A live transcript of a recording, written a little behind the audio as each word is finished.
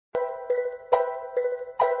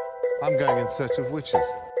I'm going in search of witches.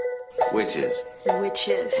 Witches.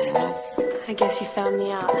 Witches. I guess you found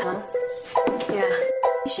me out, huh? Yeah.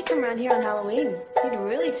 You should come around here on Halloween. You'd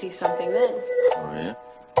really see something then. Oh, yeah?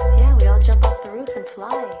 Yeah, we all jump off the roof and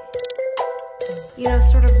fly. You know,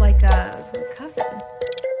 sort of like a coven.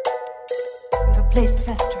 You have placed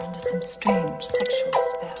Fester under some strange sexual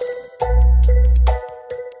spell.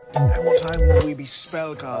 At what time will we be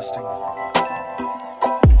spellcasting?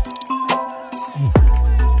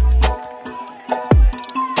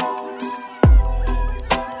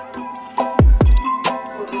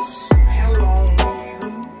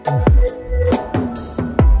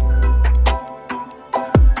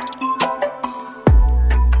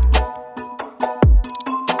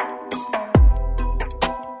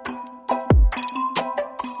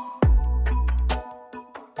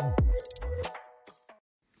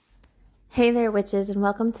 Hey there, witches, and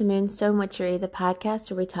welcome to Moonstone Witchery, the podcast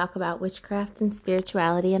where we talk about witchcraft and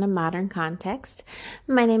spirituality in a modern context.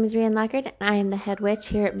 My name is Rian Lockard, and I am the head witch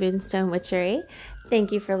here at Moonstone Witchery.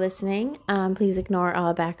 Thank you for listening. Please ignore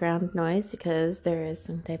all background noise because there is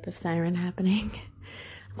some type of siren happening.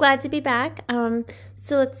 Glad to be back.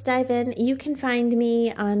 So let's dive in. You can find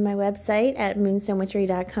me on my website at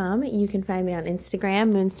moonstonewitchery.com. You can find me on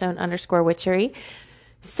Instagram, moonstone_witchery.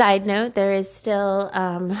 Side note, there is still...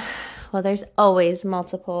 there's always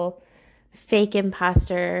multiple fake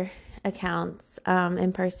imposter accounts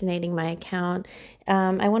impersonating my account.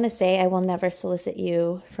 I want to say I will never solicit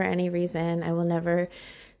you for any reason. I will never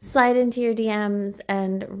slide into your DMs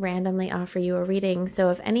and randomly offer you a reading. So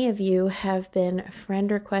if any of you have been friend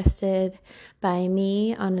requested by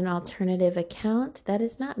me on an alternative account, that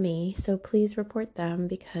is not me. So please report them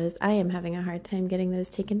because I am having a hard time getting those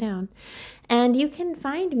taken down. And you can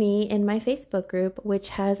find me in my Facebook group, which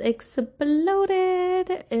has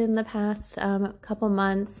exploded in the past couple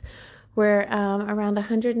months. We're around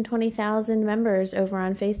 120,000 members over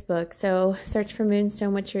on Facebook, so search for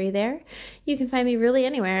Moonstone Witchery there. You can find me really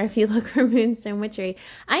anywhere if you look for Moonstone Witchery.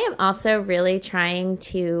 I am also really trying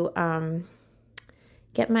to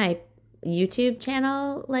get my YouTube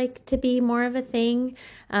channel to be more of a thing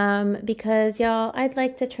because y'all, I'd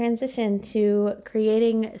like to transition to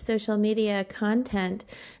creating social media content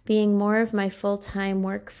being more of my full-time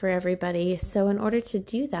work for everybody. So in order to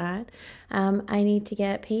do that, I need to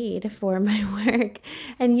get paid for my work,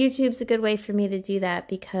 and YouTube's a good way for me to do that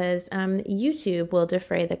because YouTube will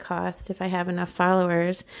defray the cost if I have enough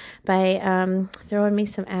followers by throwing me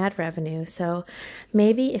some ad revenue. So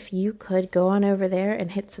maybe if you could go on over there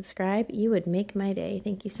and hit subscribe, you would make my day.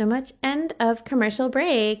 Thank you so much. End of commercial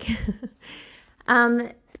break.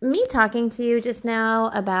 Me talking to you just now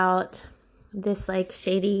about this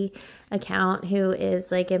shady account who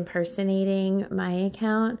is impersonating my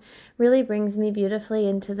account really brings me beautifully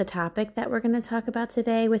into the topic that we're going to talk about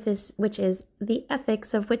today, which is the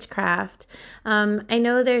ethics of witchcraft. I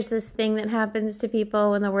know there's this thing that happens to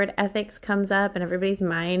people when the word ethics comes up and everybody's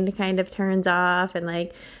mind kind of turns off and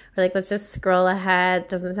we're let's just scroll ahead.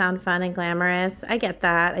 Doesn't sound fun and glamorous. I get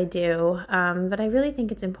that. I do. But I really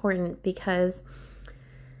think it's important because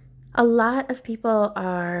a lot of people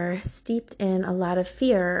are steeped in a lot of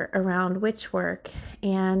fear around witchwork,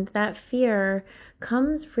 and that fear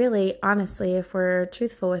comes really, honestly, if we're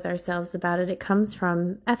truthful with ourselves about it, it comes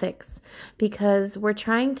from ethics, because we're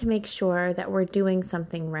trying to make sure that we're doing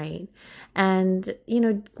something right. And,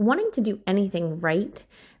 wanting to do anything right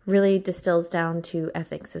really distills down to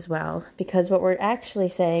ethics as well, because what we're actually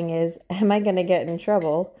saying is, am I going to get in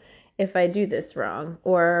trouble if I do this wrong?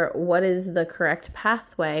 Or what is the correct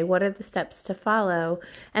pathway? What are the steps to follow?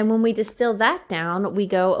 And when we distill that down, we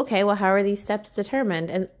go, okay, well, how are these steps determined?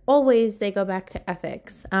 And always they go back to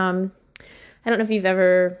ethics. I don't know if you've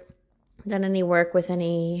ever done any work with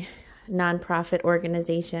any nonprofit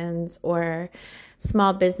organizations or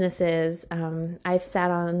small businesses. I've sat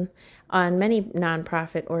on many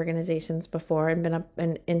nonprofit organizations before and been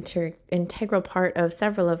an integral part of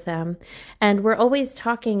several of them. And we're always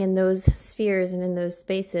talking in those spheres and in those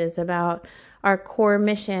spaces about our core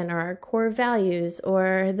mission or our core values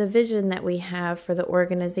or the vision that we have for the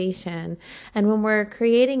organization. And when we're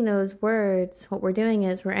creating those words, what we're doing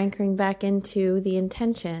is we're anchoring back into the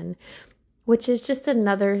intention, which is just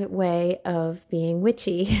another way of being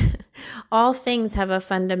witchy. All things have a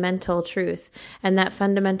fundamental truth, and that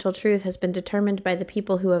fundamental truth has been determined by the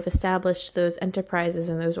people who have established those enterprises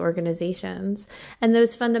and those organizations. And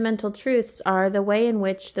those fundamental truths are the way in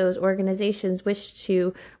which those organizations wish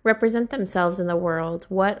to represent themselves in the world.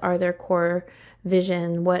 What are their core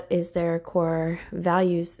vision? What is their core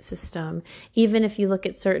values system? Even if you look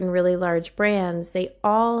at certain really large brands, they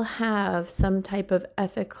all have some type of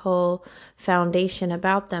ethical foundation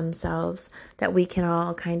about themselves that we can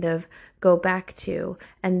all kind of go back to.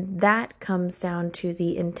 And that comes down to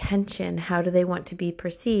the intention. How do they want to be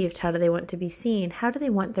perceived? How do they want to be seen? How do they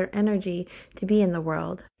want their energy to be in the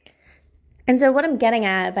world? And so what I'm getting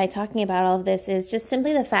at by talking about all of this is just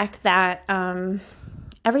simply the fact that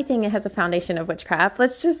everything has a foundation of witchcraft.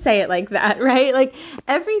 Let's just say it like that, right? Like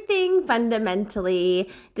everything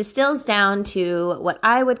fundamentally distills down to what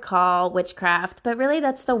I would call witchcraft, but really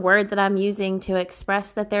that's the word that I'm using to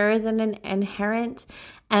express that there is an inherent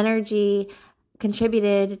energy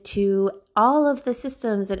contributed to all of the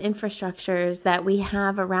systems and infrastructures that we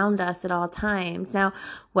have around us at all times. Now,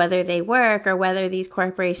 whether they work or whether these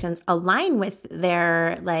corporations align with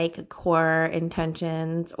their like core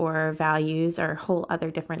intentions or values are a whole other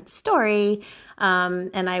different story.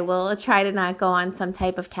 And I will try to not go on some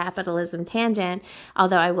type of capitalism tangent,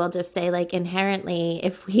 although I will just say like inherently,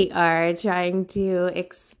 if we are trying to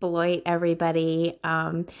exploit everybody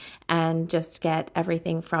and just get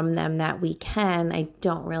everything from them that we can, I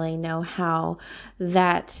don't really know how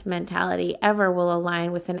that mentality ever will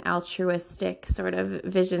align with an altruistic sort of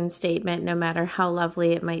vision statement, no matter how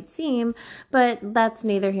lovely it might seem. But that's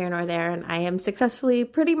neither here nor there, and I am successfully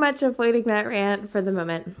pretty much avoiding that rant for the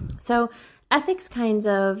moment. So ethics kinds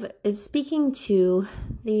of is speaking to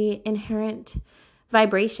the inherent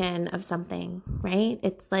vibration of something, right?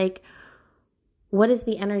 It's like, what is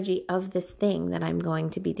the energy of this thing that I'm going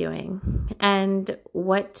to be doing? And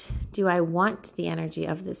what do I want the energy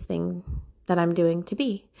of this thing that I'm doing to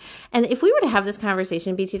be? And if we were to have this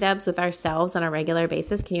conversation, BT Dubs, with ourselves on a regular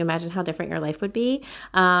basis, can you imagine how different your life would be?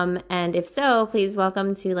 And if so, please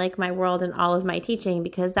welcome to like my world and all of my teaching,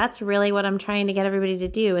 because that's really what I'm trying to get everybody to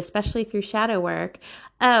do, especially through shadow work.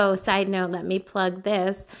 Oh, side note, let me plug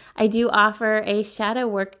this. I do offer a shadow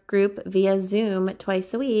work group via Zoom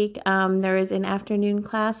twice a week. There is an afternoon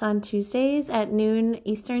class on Tuesdays at noon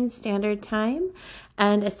Eastern Standard Time,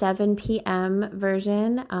 and a 7 p.m.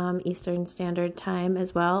 version Eastern Standard Time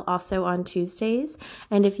as well, also on Tuesdays.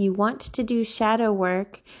 And if you want to do shadow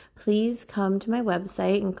work, please come to my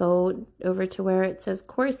website and go over to where it says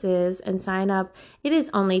courses and sign up. It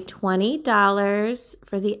is only $20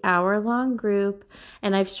 for the hour-long group,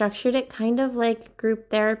 and I've structured it kind of like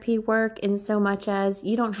group therapy work in so much as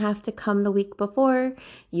you don't have to come the week before,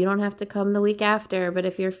 you don't have to come the week after, but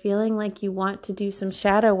if you're feeling like you want to do some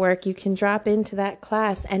shadow work, you can drop into that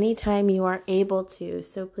class anytime you are able to.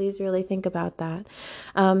 So please really think about that.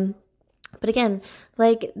 But again,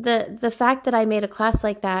 like the fact that I made a class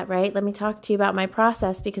like that, right? Let me talk to you about my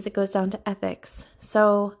process, because it goes down to ethics.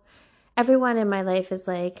 So everyone in my life is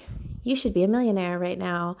like, you should be a millionaire right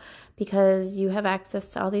now because you have access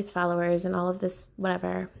to all these followers and all of this,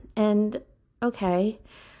 whatever. And okay,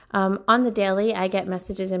 on the daily, I get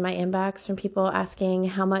messages in my inbox from people asking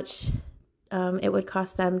how much it would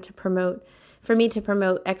cost them to promote for me to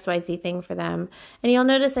promote XYZ thing for them. And you'll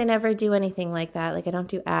notice I never do anything like that. Like I don't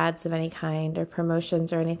do ads of any kind or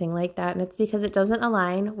promotions or anything like that. And it's because it doesn't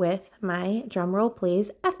align with my, drumroll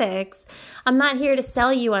please, ethics. I'm not here to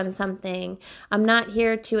sell you on something. I'm not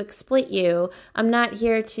here to exploit you. I'm not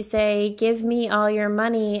here to say, give me all your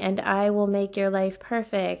money and I will make your life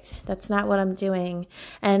perfect. That's not what I'm doing.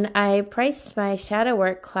 And I priced my shadow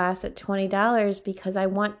work class at $20 because I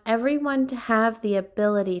want everyone to have the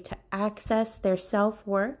ability to access their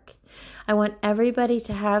self-work. I want everybody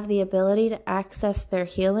to have the ability to access their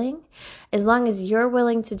healing. As long as you're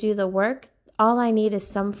willing to do the work, all I need is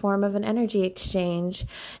some form of an energy exchange.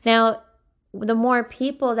 Now, the more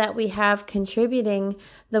people that we have contributing,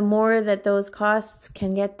 the more that those costs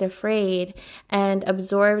can get defrayed and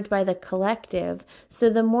absorbed by the collective. So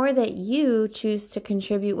the more that you choose to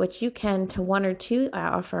contribute what you can to one or two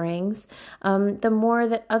offerings, the more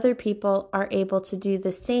that other people are able to do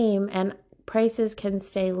the same, and prices can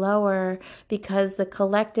stay lower because the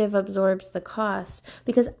collective absorbs the cost.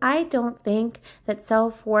 Because I don't think that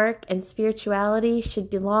self-work and spirituality should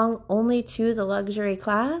belong only to the luxury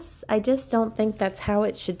class. I just don't think that's how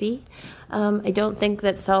it should be. I don't think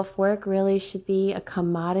that self-work really should be a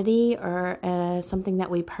commodity or something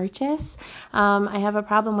that we purchase. I have a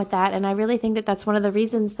problem with that, and I really think that that's one of the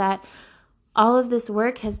reasons that all of this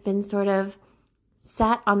work has been sort of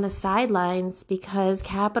sat on the sidelines because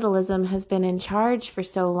capitalism has been in charge for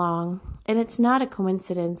so long. And it's not a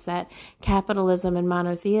coincidence that capitalism and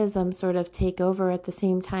monotheism sort of take over at the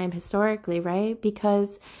same time historically, right?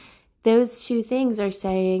 Because those two things are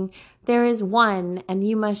saying there is one, and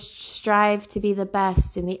you must strive to be the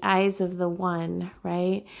best in the eyes of the one,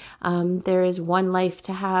 right? There is one life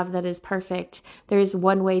to have that is perfect. There is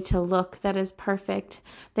one way to look that is perfect.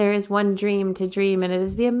 There is one dream to dream, and it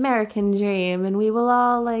is the American dream, and we will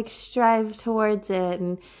all strive towards it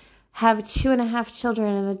and have 2.5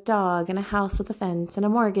 children and a dog and a house with a fence and a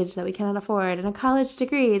mortgage that we cannot afford and a college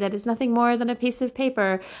degree that is nothing more than a piece of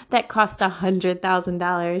paper that costs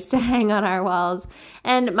 $100,000 to hang on our walls.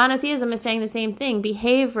 And monotheism is saying the same thing.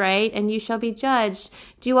 Behave right and you shall be judged.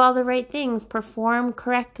 Do all the right things. Perform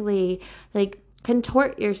correctly.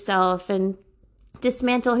 Contort yourself and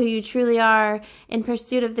dismantle who you truly are in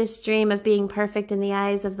pursuit of this dream of being perfect in the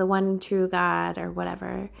eyes of the one true God or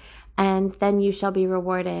whatever. And then you shall be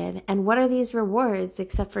rewarded. And what are these rewards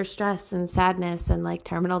except for stress and sadness and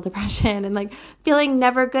terminal depression and feeling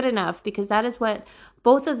never good enough? Because that is what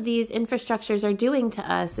both of these infrastructures are doing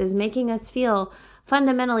to us, is making us feel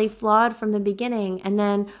fundamentally flawed from the beginning. And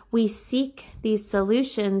then we seek these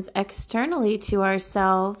solutions externally to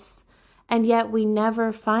ourselves, and yet we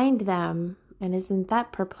never find them. And isn't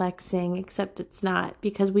that perplexing? Except it's not,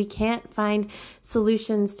 because we can't find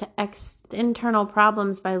solutions to internal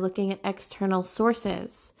problems by looking at external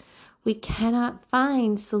sources. We cannot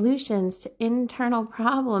find solutions to internal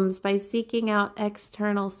problems by seeking out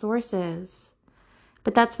external sources.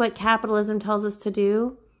 But that's what capitalism tells us to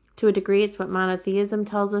do. To a degree, it's what monotheism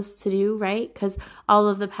tells us to do, right? Because all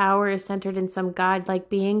of the power is centered in some godlike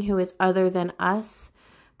being who is other than us.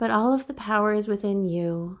 But all of the power is within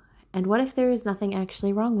you. And what if there is nothing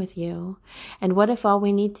actually wrong with you? And what if all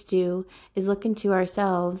we need to do is look into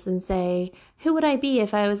ourselves and say, who would I be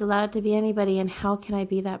if I was allowed to be anybody, and how can I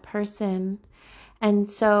be that person? And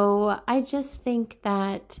so I just think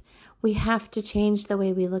that we have to change the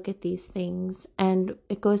way we look at these things, and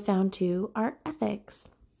it goes down to our ethics.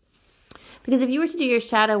 Because if you were to do your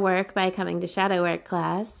shadow work by coming to shadow work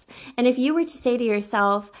class, and if you were to say to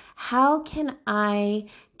yourself, how can I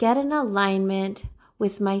get in alignment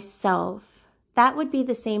with myself, that would be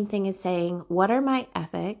the same thing as saying, what are my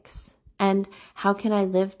ethics and how can I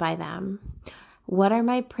live by them? What are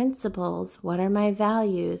my principles? What are my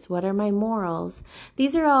values? What are my morals?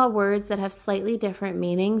 These are all words that have slightly different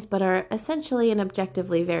meanings, but are essentially and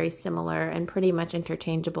objectively very similar and pretty much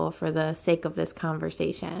interchangeable for the sake of this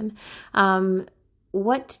conversation.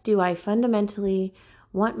 What do I fundamentally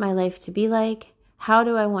want my life to be like? How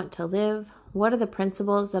do I want to live? What are the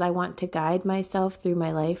principles that I want to guide myself through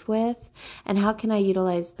my life with? And how can I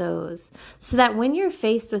utilize those? So that when you're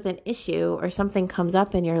faced with an issue or something comes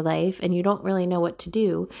up in your life and you don't really know what to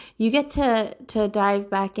do, you get to dive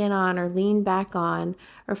back in on or lean back on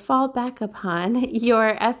or fall back upon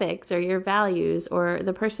your ethics or your values or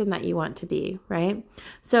the person that you want to be, right?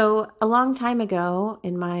 So a long time ago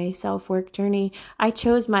in my self-work journey, I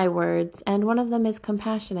chose my words, and one of them is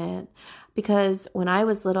compassionate. Because when I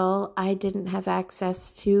was little, I didn't have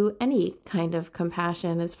access to any kind of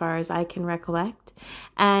compassion as far as I can recollect.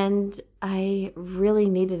 And I really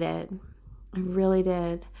needed it. I really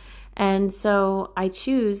did. And so I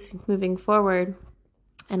choose moving forward,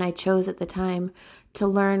 and I chose at the time to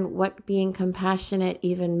learn what being compassionate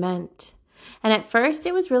even meant. And at first,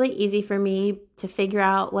 it was really easy for me to figure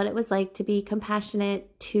out what it was like to be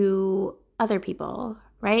compassionate to other people,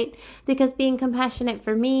 right? Because being compassionate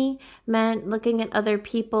for me meant looking at other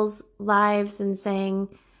people's lives and saying,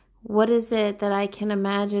 what is it that I can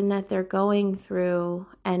imagine that they're going through,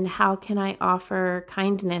 and how can I offer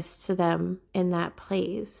kindness to them in that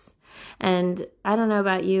place? And I don't know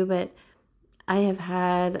about you, but I have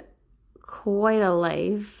had quite a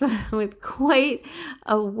life with quite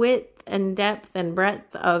a width and depth and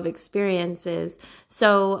breadth of experiences.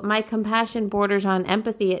 So my compassion borders on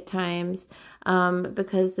empathy at times,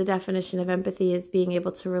 because the definition of empathy is being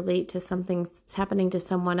able to relate to something that's happening to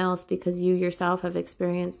someone else because you yourself have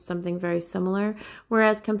experienced something very similar.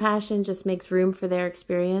 Whereas compassion just makes room for their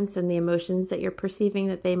experience and the emotions that you're perceiving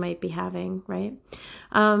that they might be having, right?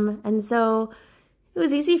 And so it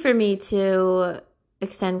was easy for me to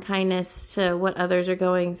extend kindness to what others are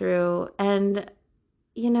going through. And,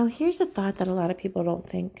 here's a thought that a lot of people don't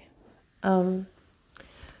think.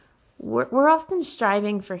 We're often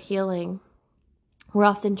striving for healing. We're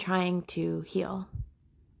often trying to heal.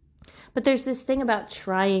 But there's this thing about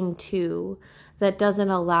trying to that doesn't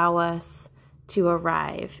allow us to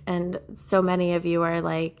arrive. And so many of you are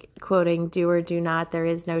like quoting do or do not, there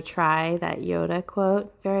is no try, that Yoda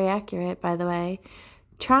quote. Very accurate, by the way.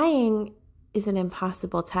 Trying is an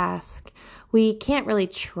impossible task. We can't really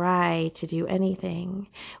try to do anything.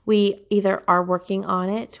 We either are working on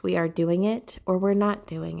it, we are doing it, or we're not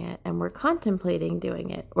doing it, and we're contemplating doing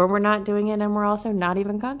it, or we're not doing it, and we're also not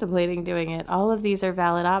even contemplating doing it. All of these are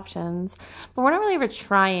valid options, but we're not really ever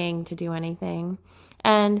trying to do anything.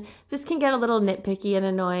 And this can get a little nitpicky and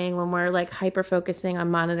annoying when we're like hyper focusing on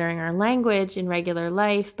monitoring our language in regular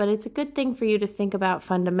life, but it's a good thing for you to think about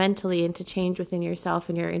fundamentally and to change within yourself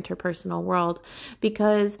and your interpersonal world.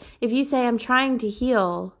 Because if you say, I'm trying to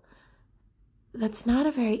heal, that's not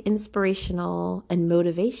a very inspirational and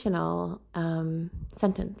motivational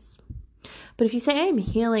sentence. But if you say, I'm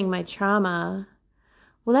healing my trauma,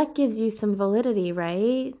 well, that gives you some validity,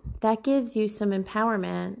 right? That gives you some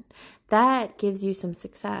empowerment. That gives you some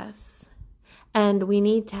success. And we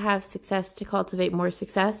need to have success to cultivate more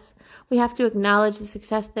success. We have to acknowledge the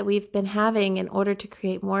success that we've been having in order to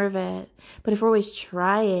create more of it. But if we're always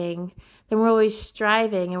trying, then we're always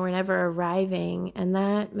striving and we're never arriving. And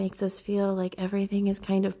that makes us feel like everything is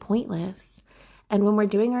kind of pointless. And when we're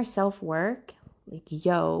doing our self-work,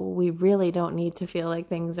 we really don't need to feel like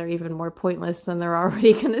things are even more pointless than they're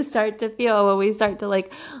already going to start to feel when we start to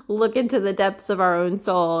look into the depths of our own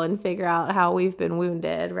soul and figure out how we've been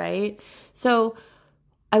wounded, right? So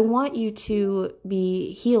I want you to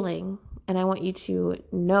be healing, and I want you to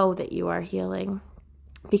know that you are healing,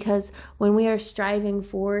 because when we are striving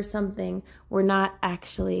for something, we're not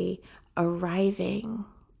actually arriving,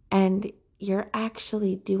 and you're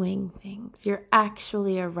actually doing things. You're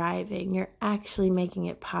actually arriving. You're actually making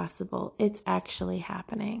it possible. It's actually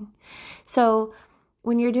happening. So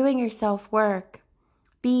when you're doing your self-work,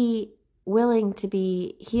 be willing to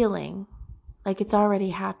be healing, like it's already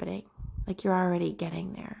happening, like you're already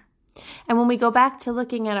getting there. And when we go back to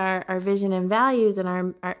looking at our vision and values and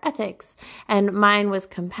our ethics, and mine was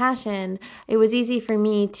compassion, it was easy for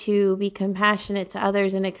me to be compassionate to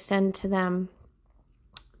others and extend to them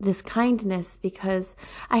this kindness, because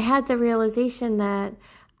I had the realization that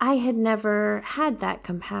I had never had that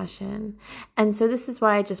compassion. And so this is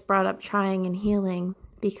why I just brought up trying and healing,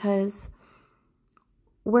 because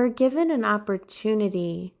we're given an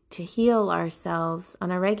opportunity to heal ourselves on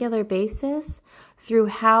a regular basis through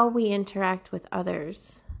how we interact with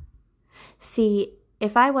others. See,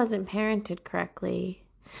 if I wasn't parented correctly,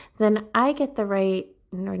 then I get the right,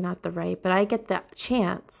 or not the right, but I get the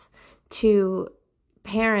chance to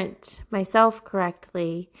parent myself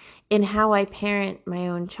correctly in how I parent my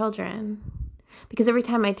own children. Because every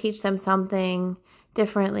time I teach them something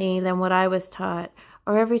differently than what I was taught,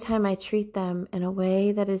 or every time I treat them in a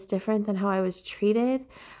way that is different than how I was treated,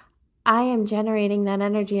 I am generating that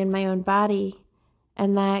energy in my own body.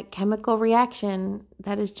 And that chemical reaction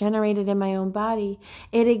that is generated in my own body,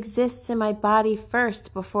 it exists in my body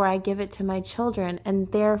first before I give it to my children. And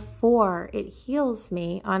therefore, it heals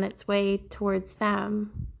me on its way towards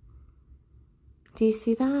them. Do you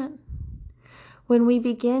see that? When we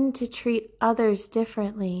begin to treat others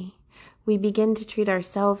differently, we begin to treat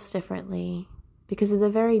ourselves differently, because of the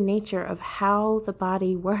very nature of how the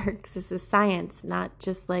body works. This is science, not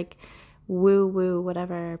just like woo-woo,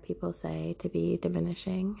 whatever people say to be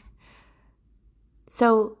diminishing.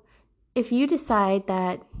 So if you decide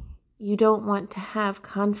that you don't want to have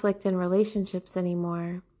conflict in relationships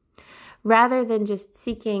anymore, rather than just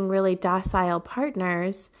seeking really docile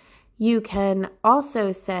partners, you can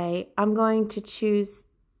also say, I'm going to choose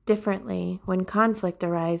differently when conflict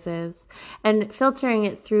arises. And filtering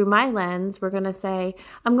it through my lens, we're going to say,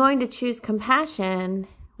 I'm going to choose compassion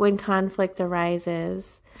when conflict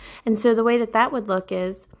arises. And so the way that would look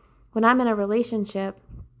is when I'm in a relationship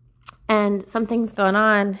and something's going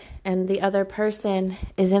on and the other person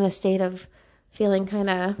is in a state of feeling kind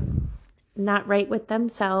of not right with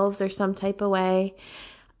themselves or some type of way,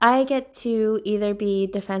 I get to either be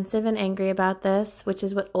defensive and angry about this, which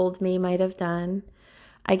is what old me might have done.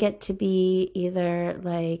 I get to be either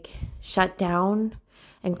like shut down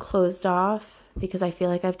and closed off because I feel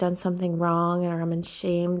like I've done something wrong, or I'm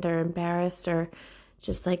ashamed or embarrassed, or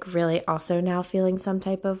just like really also now feeling some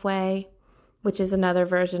type of way, which is another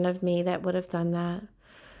version of me that would have done that.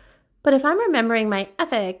 But if I'm remembering my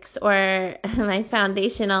ethics or my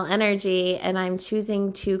foundational energy and I'm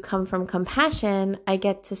choosing to come from compassion, I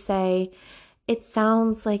get to say, it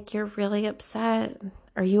sounds like you're really upset.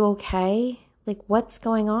 Are you okay? Like, what's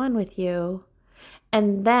going on with you?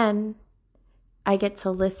 And then I get to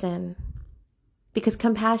listen. because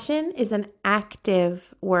compassion is an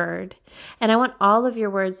active word. And I want all of your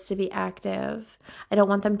words to be active. I don't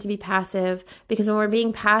want them to be passive, because when we're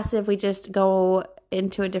being passive, we just go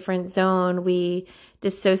into a different zone. We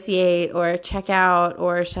dissociate or check out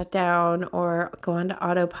or shut down or go onto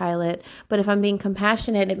autopilot. But if I'm being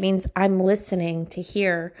compassionate, it means I'm listening to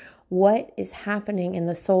hear what is happening in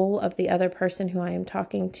the soul of the other person who I am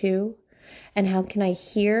talking to, and how can I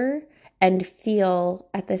hear and feel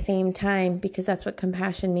at the same time, because that's what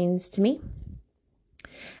compassion means to me.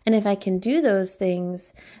 And if I can do those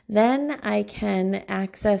things, then I can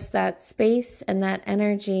access that space and that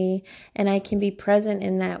energy, and I can be present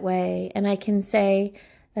in that way. And I can say,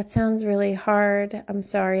 that sounds really hard. I'm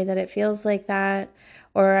sorry that it feels like that.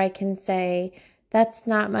 Or I can say, that's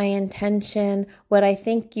not my intention. What I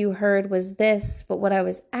think you heard was this, but what I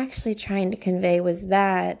was actually trying to convey was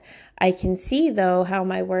that. I can see, though, how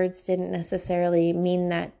my words didn't necessarily mean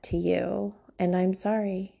that to you, and I'm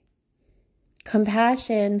sorry.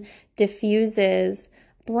 Compassion diffuses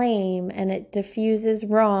blame, and it diffuses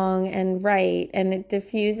wrong and right, and it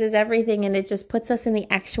diffuses everything, and it just puts us in the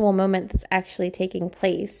actual moment that's actually taking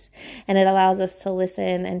place, and it allows us to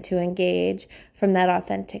listen and to engage from that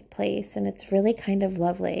authentic place, and it's really kind of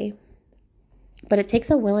lovely. But it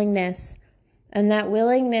takes a willingness, and that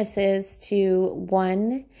willingness is to,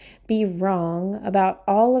 one, be wrong about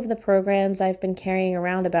all of the programs I've been carrying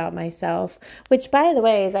around about myself, which, by the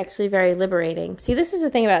way, is actually very liberating. See, this is the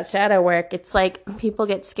thing about shadow work. It's like people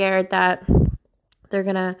get scared that they're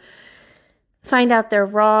going to find out they're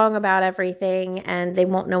wrong about everything and they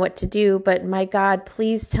won't know what to do. But my God,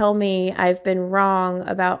 please tell me I've been wrong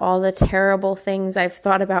about all the terrible things I've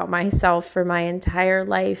thought about myself for my entire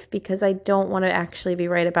life, because I don't want to actually be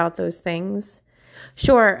right about those things.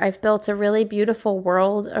 Sure, I've built a really beautiful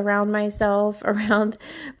world around myself, around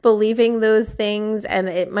believing those things, and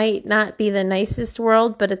it might not be the nicest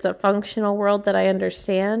world, but it's a functional world that I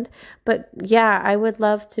understand. But yeah, I would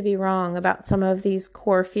love to be wrong about some of these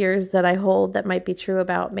core fears that I hold that might be true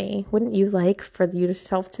about me. Wouldn't you like for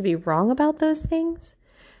yourself to be wrong about those things?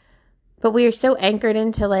 But we are so anchored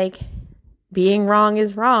into being wrong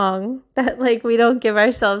is wrong, that we don't give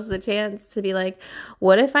ourselves the chance to be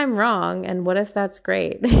what if I'm wrong, and what if that's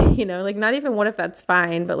great? Not even what if that's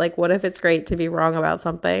fine, but what if it's great to be wrong about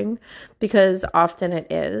something, because often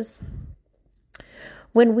it is.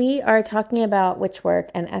 When we are talking about witchwork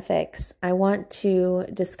and ethics, I want to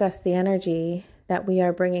discuss the energy that we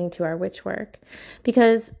are bringing to our witchwork,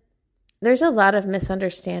 because there's a lot of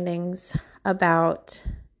misunderstandings about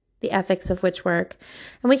the ethics of witchwork.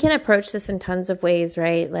 And we can approach this in tons of ways,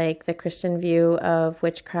 right? Like the Christian view of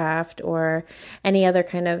witchcraft, or any other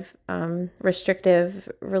kind of restrictive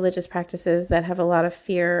religious practices that have a lot of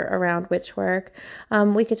fear around witchwork.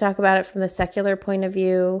 We could talk about it from the secular point of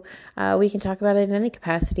view. We can talk about it in any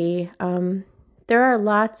capacity. There are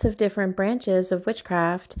lots of different branches of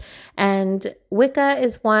witchcraft, and Wicca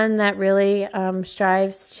is one that really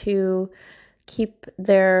strives to keep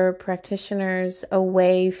their practitioners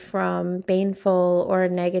away from baneful or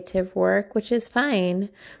negative work, which is fine.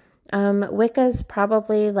 Wicca's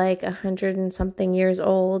probably 100 and something years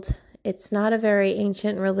old. It's not a very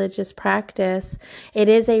ancient religious practice. It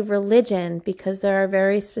is a religion because there are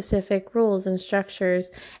very specific rules and structures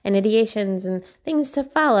and ideations and things to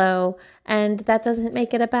follow, and that doesn't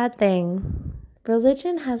make it a bad thing.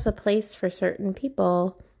 Religion has a place for certain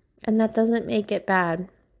people, and that doesn't make it bad.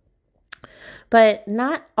 But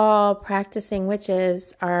not all practicing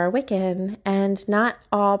witches are Wiccan, and not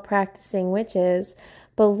all practicing witches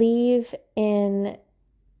believe in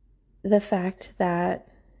the fact that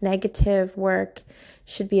negative work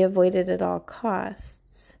should be avoided at all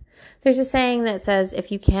costs. There's a saying that says,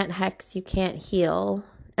 if you can't hex, you can't heal.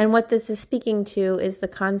 And what this is speaking to is the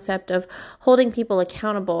concept of holding people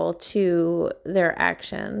accountable to their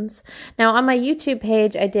actions. Now, on my YouTube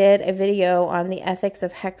page, I did a video on the ethics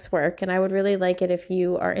of hex work, and I would really like it if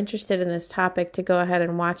you are interested in this topic to go ahead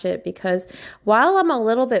and watch it, because while I'm a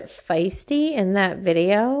little bit feisty in that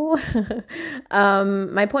video,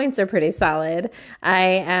 my points are pretty solid. I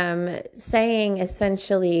am saying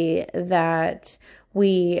essentially that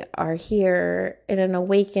we are here in an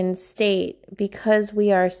awakened state because we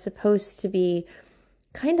are supposed to be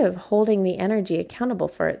kind of holding the energy accountable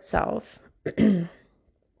for itself.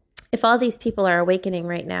 If all these people are awakening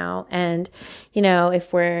right now, and,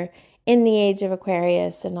 if we're in the age of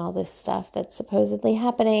Aquarius and all this stuff that's supposedly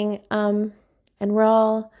happening, and we're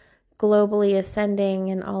all globally ascending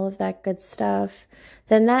and all of that good stuff,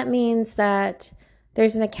 then that means that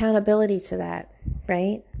there's an accountability to that,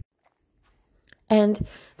 right? And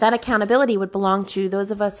that accountability would belong to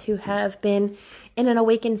those of us who have been in an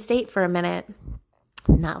awakened state for a minute.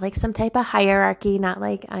 Not like some type of hierarchy, not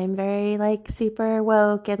like I'm very like super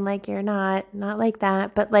woke and like you're not like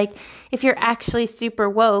that. But like if you're actually super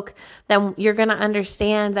woke, then you're going to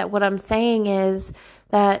understand that what I'm saying is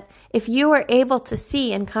that if you are able to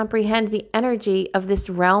see and comprehend the energy of this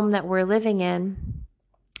realm that we're living in,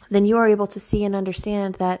 then you are able to see and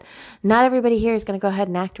understand that not everybody here is going to go ahead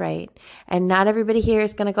and act right. And not everybody here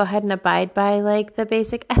is going to go ahead and abide by like the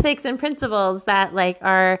basic ethics and principles that like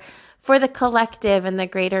are for the collective and the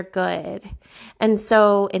greater good. And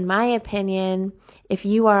so, in my opinion, if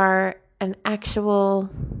you are an actual,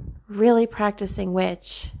 really practicing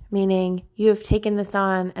witch, meaning you have taken this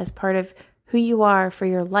on as part of who you are for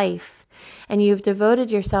your life, and you've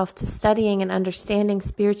devoted yourself to studying and understanding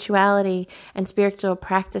spirituality and spiritual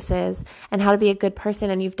practices and how to be a good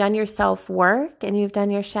person, and you've done your self-work and you've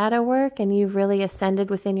done your shadow work and you've really ascended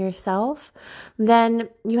within yourself, then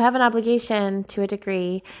you have an obligation to a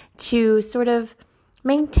degree to sort of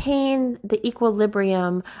maintain the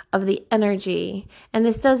equilibrium of the energy. And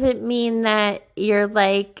this doesn't mean that you're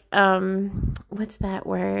like, what's that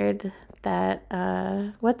word?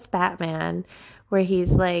 What's Batman? Where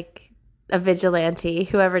he's like a vigilante,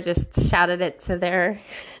 whoever just shouted it to their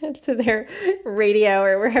radio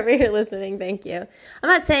or wherever you're listening. Thank you. I'm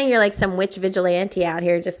not saying you're like some witch vigilante out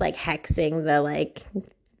here just like hexing the like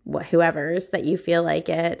whoever's that you feel like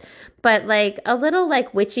it, but like a little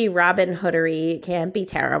like witchy Robin Hoodery can't be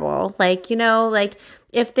terrible. Like, you know, like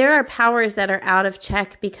if there are powers that are out of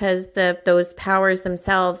check because those powers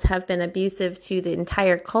themselves have been abusive to the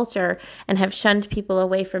entire culture and have shunned people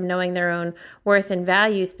away from knowing their own worth and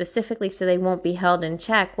value specifically so they won't be held in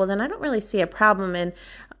check, well, then I don't really see a problem in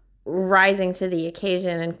rising to the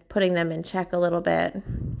occasion and putting them in check a little bit.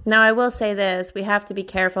 Now, I will say this, we have to be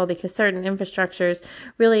careful because certain infrastructures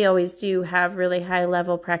really always do have really high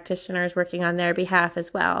level practitioners working on their behalf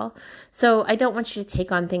as well. So I don't want you to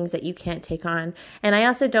take on things that you can't take on. And I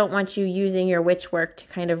also don't want you using your witch work to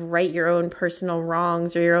kind of right your own personal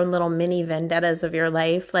wrongs or your own little mini vendettas of your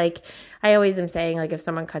life. Like I always am saying, like if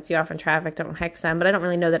someone cuts you off in traffic, don't hex them. But I don't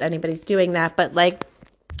really know that anybody's doing that. But like,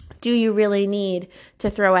 do you really need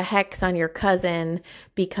to throw a hex on your cousin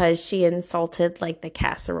because she insulted like the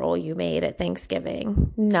casserole you made at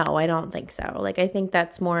Thanksgiving? No, I don't think so. Like, I think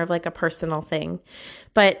that's more of like a personal thing.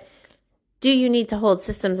 But do you need to hold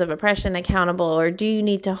systems of oppression accountable, or do you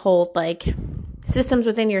need to hold like systems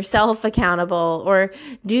within yourself accountable, or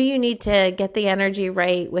do you need to get the energy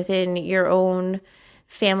right within your own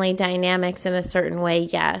family dynamics in a certain way?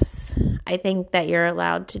 Yes, I think that you're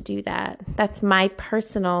allowed to do that. That's my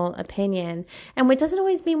personal opinion. And it doesn't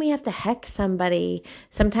always mean we have to hex somebody.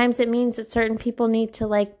 Sometimes it means that certain people need to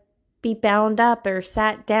like be bound up or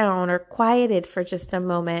sat down or quieted for just a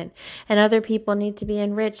moment. And other people need to be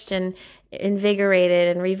enriched and invigorated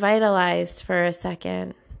and revitalized for a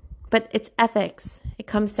second. But it's ethics. It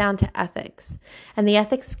comes down to ethics. And the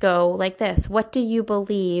ethics go like this. What do you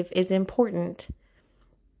believe is important?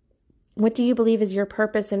 What do you believe is your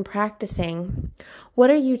purpose in practicing? What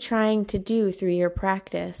are you trying to do through your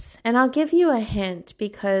practice? And I'll give you a hint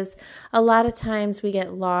because a lot of times we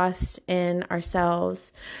get lost in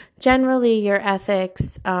ourselves. Generally, your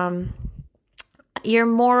ethics, your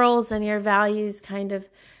morals and your values kind of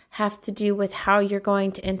have to do with how you're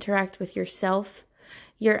going to interact with yourself.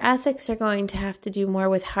 Your ethics are going to have to do more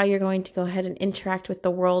with how you're going to go ahead and interact with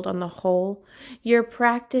the world on the whole. Your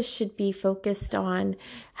practice should be focused on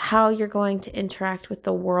how you're going to interact with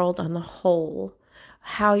the world on the whole,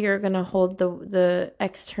 how you're going to hold the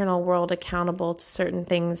external world accountable to certain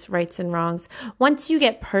things, rights and wrongs. Once you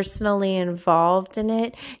get personally involved in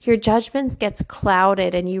it, your judgments gets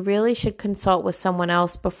clouded, and you really should consult with someone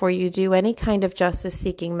else before you do any kind of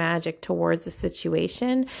justice-seeking magic towards a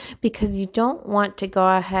situation, because you don't want to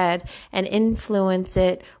go ahead and influence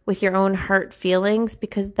it with your own hurt feelings,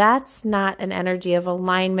 because that's not an energy of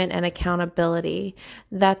alignment and accountability.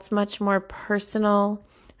 That's much more personal.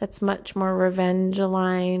 That's much more revenge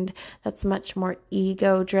aligned. That's much more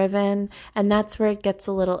ego driven. And that's where it gets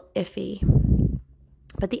a little iffy.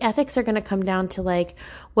 But the ethics are going to come down to like,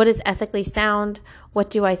 what is ethically sound?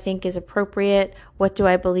 What do I think is appropriate? What do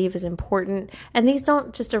I believe is important? And these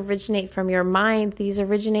don't just originate from your mind. These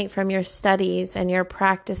originate from your studies and your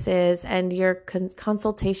practices and your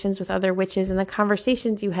consultations with other witches and the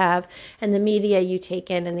conversations you have and the media you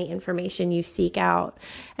take in and the information you seek out.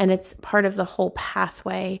 And it's part of the whole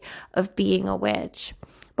pathway of being a witch.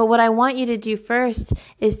 But what I want you to do first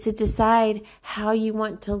is to decide how you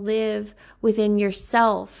want to live within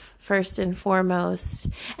yourself first and foremost.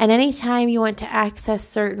 And anytime you want to access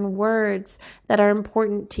certain words that are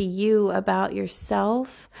important to you about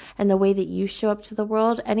yourself and the way that you show up to the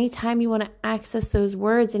world, anytime you want to access those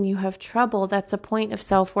words and you have trouble, that's a point of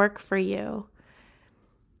self-work for you.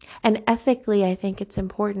 And ethically, I think it's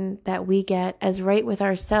important that we get as right with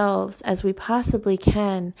ourselves as we possibly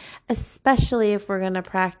can, especially if we're going to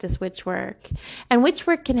practice witchwork. And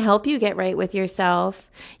witchwork can help you get right with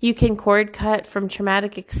yourself. You can cord cut from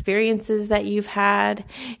traumatic experiences that you've had.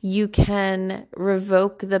 You can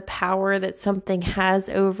revoke the power that something has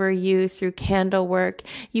over you through candle work.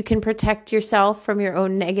 You can protect yourself from your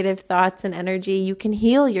own negative thoughts and energy. You can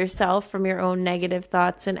heal yourself from your own negative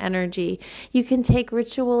thoughts and energy. You can take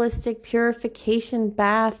ritualistic purification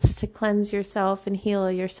baths to cleanse yourself and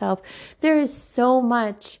heal yourself. There is so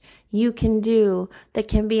much you can do that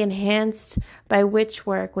can be enhanced by witch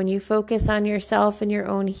work when you focus on yourself and your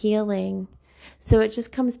own healing. So it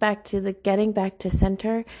just comes back to the getting back to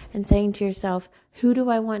center and saying to yourself, who do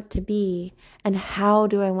I want to be and how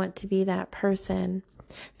do I want to be that person?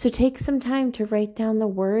 So take some time to write down the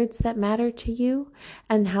words that matter to you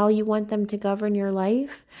and how you want them to govern your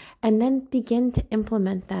life, and then begin to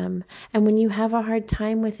implement them. And when you have a hard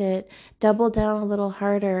time with it, double down a little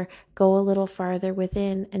harder, go a little farther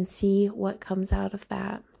within, and see what comes out of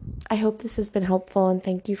that. I hope this has been helpful, and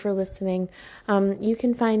thank you for listening. You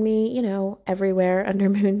can find me, everywhere under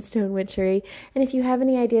Moonstone Witchery. And if you have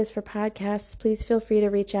any ideas for podcasts, please feel free to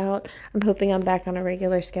reach out. I'm hoping I'm back on a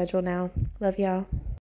regular schedule now. Love y'all.